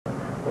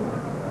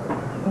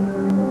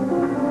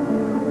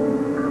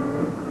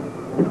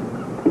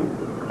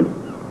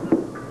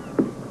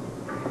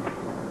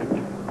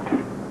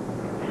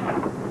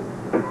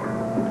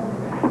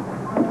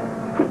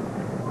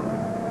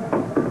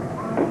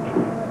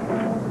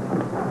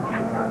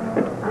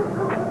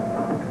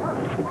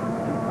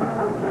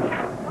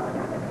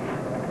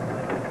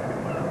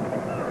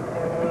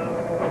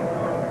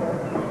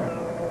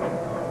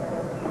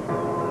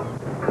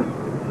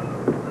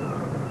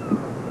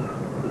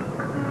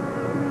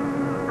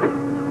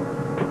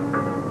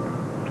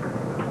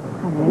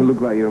You look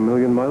like you're a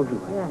million miles away.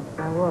 Yes,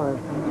 I was.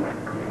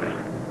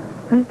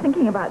 I was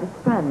thinking about this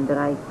friend that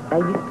I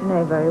used to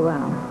know very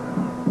well.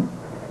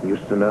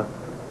 Used to know?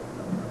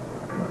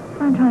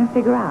 I'm trying to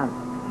figure out.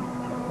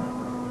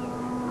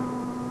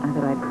 I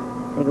thought I'd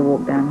take a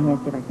walk down here,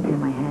 see if I could clear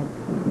my head.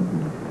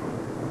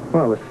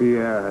 Well, the sea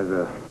air has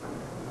a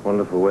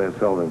wonderful way of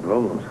solving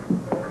problems.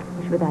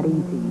 Wish it were that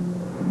easy.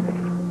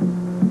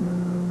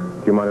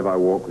 Do you mind if I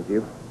walk with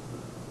you?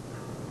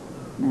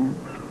 No.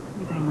 It'd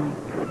be very nice.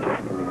 Give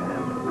me a hand.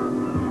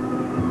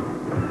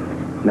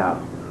 Now,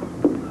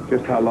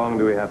 just how long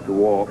do we have to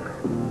walk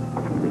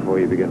before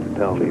you begin to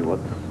tell me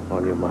what's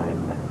on your mind?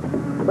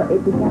 Well,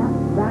 it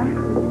began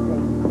rapidly.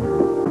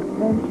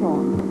 Then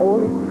Sean,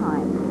 all this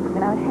time. And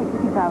I would hate to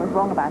think I was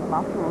wrong about him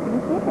after all he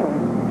did.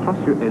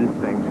 Trust your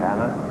instincts,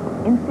 Hannah.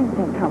 Instincts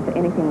don't count for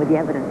anything with the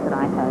evidence that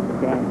I heard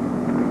today.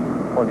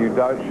 Well, do you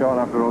doubt Sean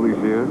after all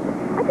these years?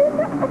 I don't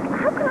know.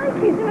 How can I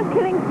accuse him of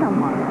killing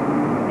someone?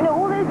 You know,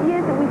 all those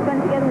years that we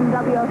spent together in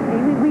WLC,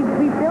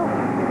 we built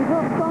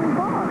strong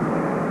bonds.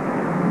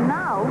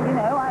 Now, you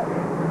know,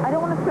 I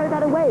don't want to throw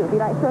that away. It would be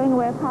like throwing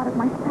away a part of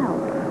myself.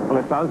 Well,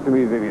 it sounds to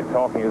me as if you're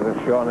talking as if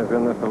Sean is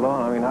in this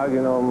alone. I mean, how do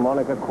you know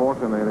Monica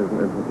Quartermain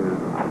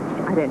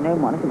isn't? I don't know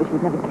Monica, but she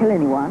would never kill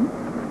anyone.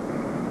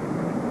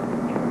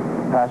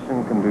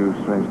 Passion can do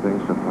strange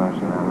things to a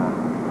person,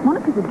 Hannah.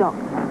 Monica's a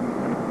doctor.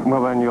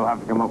 Well, then you'll have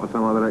to come up with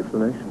some other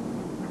explanation.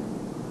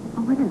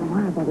 Oh, I don't know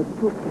why I bothered to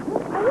talk to you.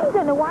 I really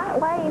don't know why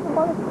I even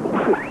bothered to speak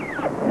to you.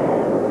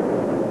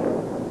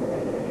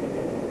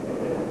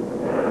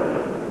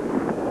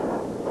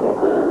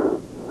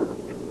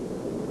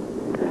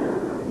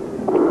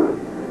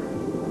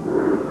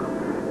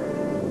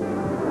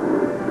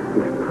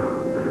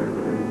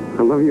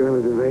 I love you,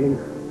 Ella Devane.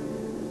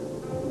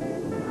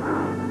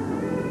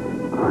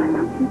 Oh, I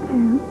love you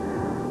too.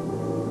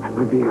 I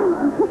love you.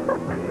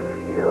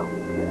 You.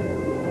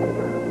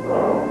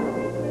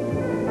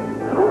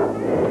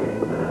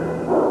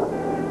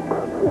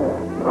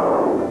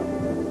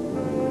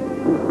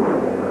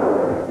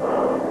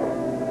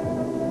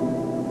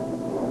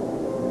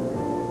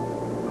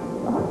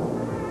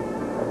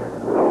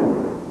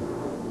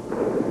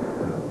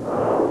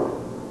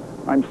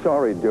 I'm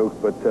sorry, Duke,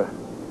 but,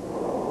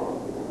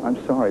 I'm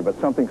sorry, but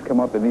something's come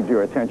up that needs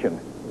your attention.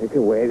 You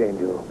can wait,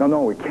 Angel.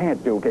 No, we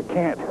can't, Duke. It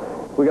can't.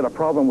 We got a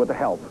problem with the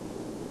help.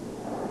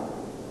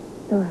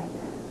 All right.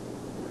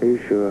 Are you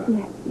sure?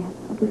 Yes.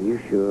 Are you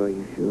sure? Are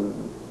you sure?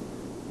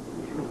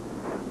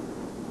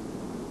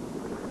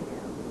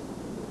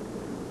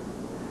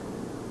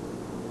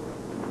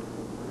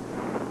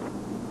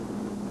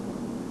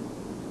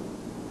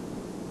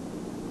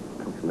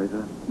 Talk to you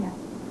later? Yes.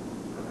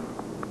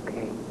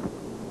 Okay.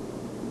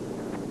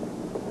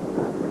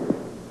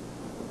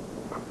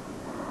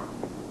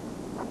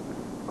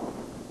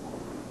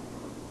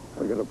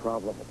 We got a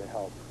problem with the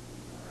help.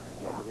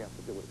 What we have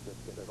to do is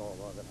just get it all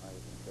organized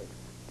and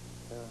fixed.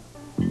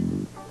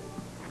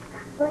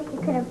 I wish you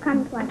could have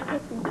come to our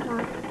Christmas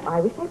party.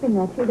 I wish I'd been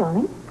there too,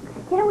 darling.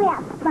 Didn't we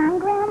have fun,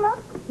 Grandma?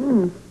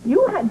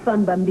 You had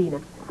fun,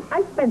 Bambina.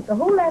 I spent the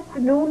whole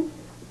afternoon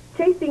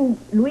chasing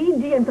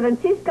Luigi and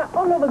Francesca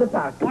all over the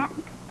park. Yeah.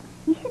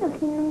 You should have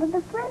seen them with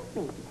the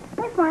frisbee.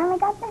 We finally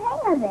got the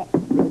hang of it.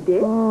 You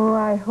did? Oh,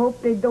 I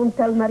hope they don't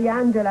tell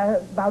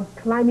Mariangela about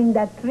climbing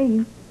that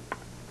tree.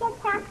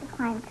 Kids have to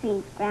climb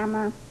trees,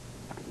 Grandma.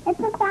 It's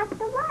a fact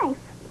of life.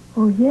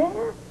 Oh,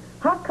 yeah?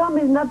 How come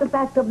it's not the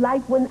fact of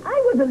life when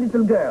I was a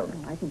little girl?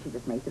 Oh, I think she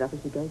just makes it up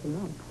as she goes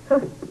along.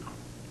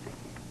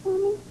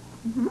 Mommy?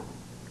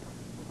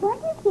 Why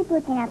do you keep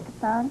looking at the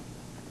phone?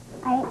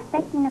 Are you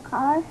expecting a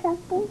call or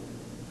something?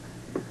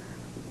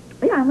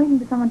 Yeah, I'm waiting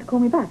for someone to call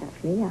me back,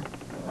 actually, yeah.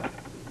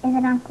 Is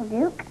it Uncle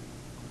Duke?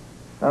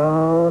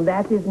 Oh,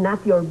 that is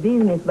not your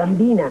business,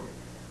 Bambina.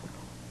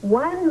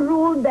 One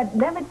rule that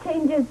never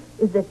changes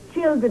is that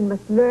children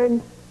must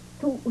learn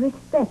to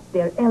respect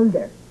their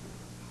elder.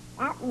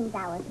 That means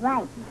I was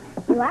right.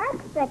 You are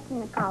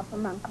expecting a call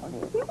from Uncle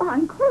Duke. You are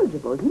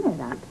incorrigible, you know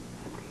that.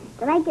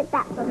 Did I get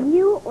that from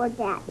you or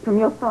Dad? From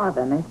your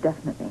father, most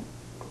definitely.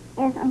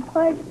 Is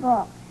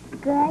incorrigible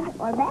good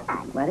or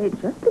bad? Well, it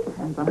just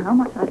depends on how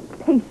much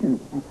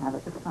patience I have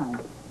at the time.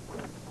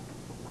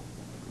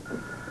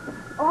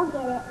 I'll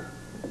get it.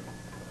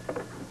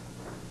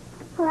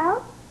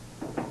 Hello?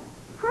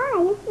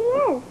 Hi, yes she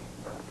is.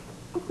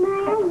 It's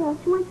Mariangela.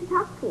 She wants to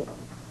talk to you.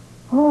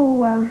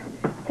 Oh,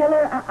 tell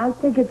her I'll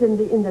take it in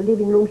the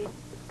living room.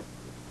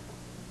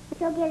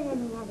 She'll get it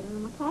in the other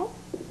room, okay?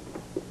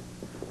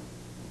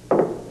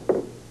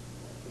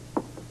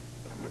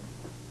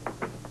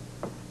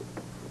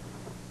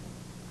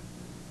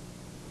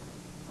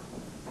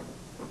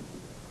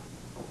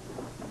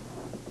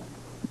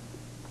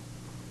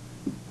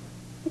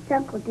 It's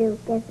Uncle Duke,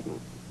 isn't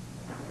it?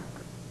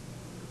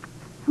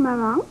 Am I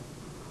wrong?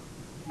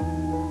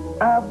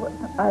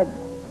 I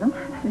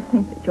just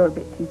think that you're a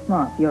bit too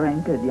smart for your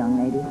own good, young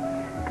lady.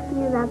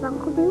 You love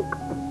Uncle Duke?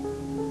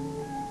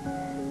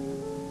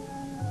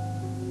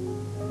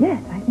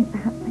 Yes, I think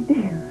perhaps I do.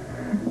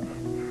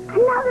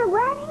 Another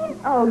wedding?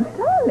 Oh,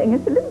 darling,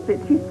 it's a little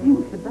bit too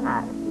soon for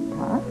that.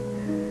 sweetheart.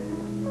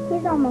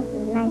 He's almost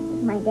as nice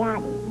as my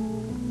daddy.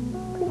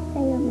 Please say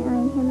you're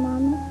marrying him,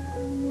 Mommy.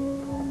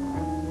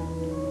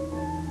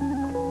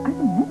 I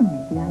don't know,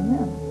 maybe I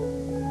will.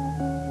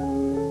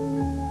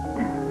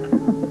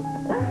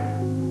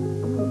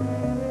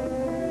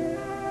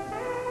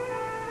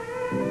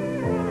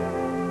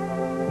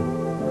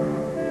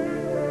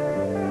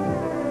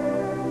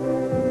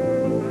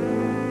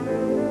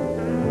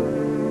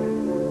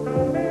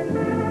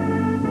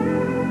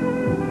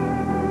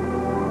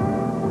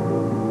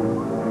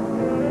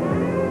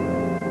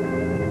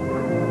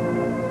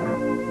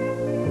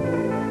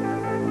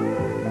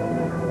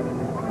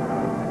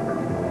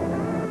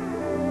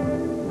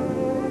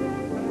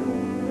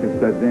 It's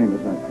that dame,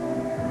 isn't it?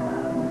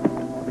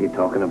 What are you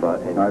talking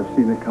about, Ed? I've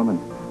seen it coming.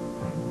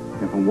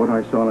 And from what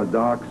I saw in the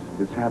docks,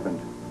 it's happened.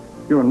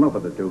 You're in love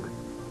with the Duke.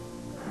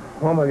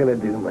 What am I gonna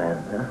do,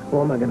 man? Huh?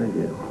 What am I gonna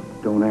do?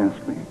 Don't ask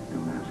me.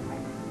 Don't ask me.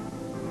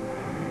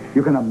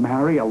 You're gonna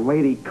marry a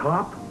lady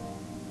cop?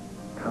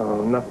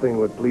 Oh, nothing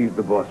would please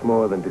the boss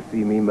more than to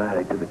see me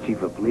married to the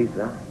chief of police,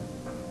 huh?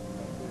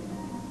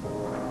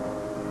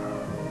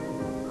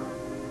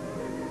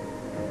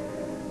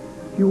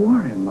 You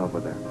are in love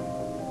with her.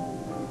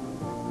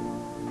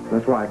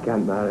 That's why I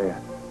can't marry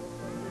her.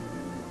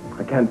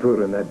 I can't put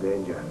her in that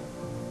danger.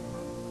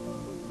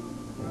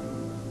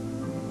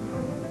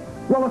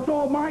 Well, it's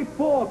all my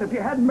fault. If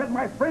you hadn't met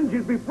my friends,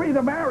 you'd be free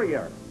to marry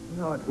her.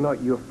 No, it's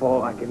not your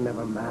fault I can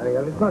never marry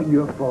her. It's not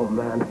your fault,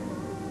 man.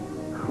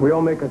 We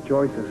all make our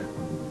choices.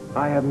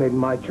 I have made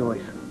my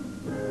choice.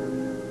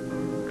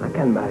 I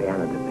can't marry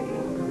Anna today.